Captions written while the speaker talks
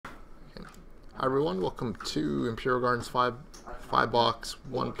Hi everyone, welcome to Imperial Gardens 5-box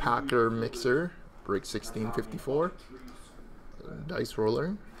 1-packer mixer, break 1654, dice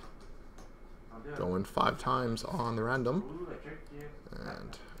roller, going 5 times on the random,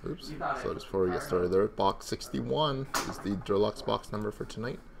 and oops, so just before we get started there, box 61 is the DerLuxe box number for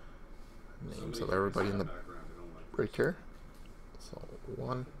tonight, names of everybody in the break here, so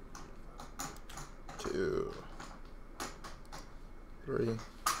 1, 2, 3,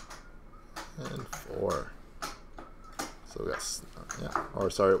 and 4. So we got, or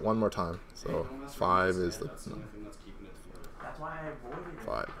sorry, one more time. So 5 is the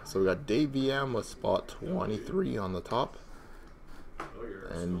 5. So we got Dave VM with spot 23 on the top,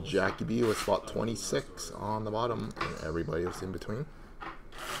 and Jackie B with spot 26 on the bottom, and everybody else in between.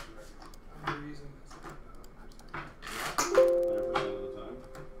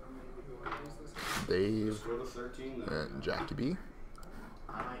 Dave and Jackie B.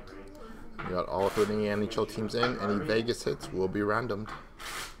 We got all 30 NHL teams in. Any Vegas hits will be randomed.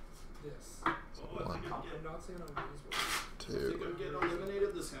 So 1, 2,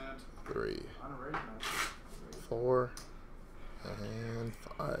 3, 4, and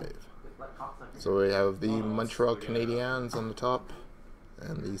 5. So we have the Montreal Canadiens on the top,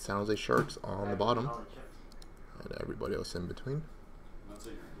 and the San Jose Sharks on the bottom, and everybody else in between.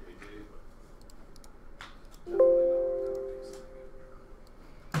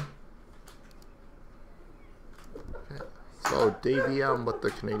 So Dave VM with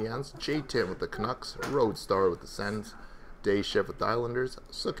the Canadiens, J-Tim with the Canucks, Roadstar with the Sens, Day Shift with the Islanders,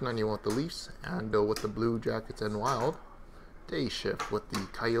 Sook91 with the Leafs, Ando with the Blue Jackets and Wild, Day Shift with the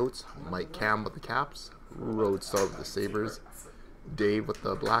Coyotes, Mike Cam with the Caps, Roadstar with the Sabres, Dave with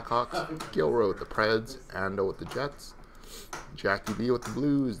the Blackhawks, Gilroy with the Preds, Ando with the Jets, Jackie B with the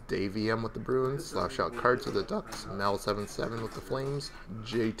Blues, Dave VM with the Bruins, Slapshot Cards with the Ducks, Mel77 with the Flames,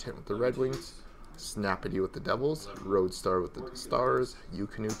 J-Tim with the Red Wings, Snappity with the Devils, Roadstar with the Stars,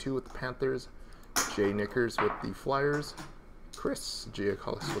 Ucanoe2 with the Panthers, Jay Knickers with the Flyers, Chris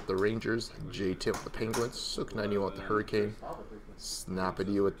Giacolis with the Rangers, J-Tip with the Penguins, Sook91 with the Hurricane,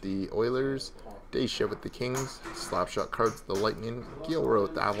 Snappity with the Oilers, Dayshift with the Kings, Slapshot Cards with the Lightning, Gilroy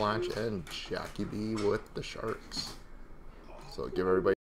with the Avalanche, and Jackie B with the Sharks. So give everybody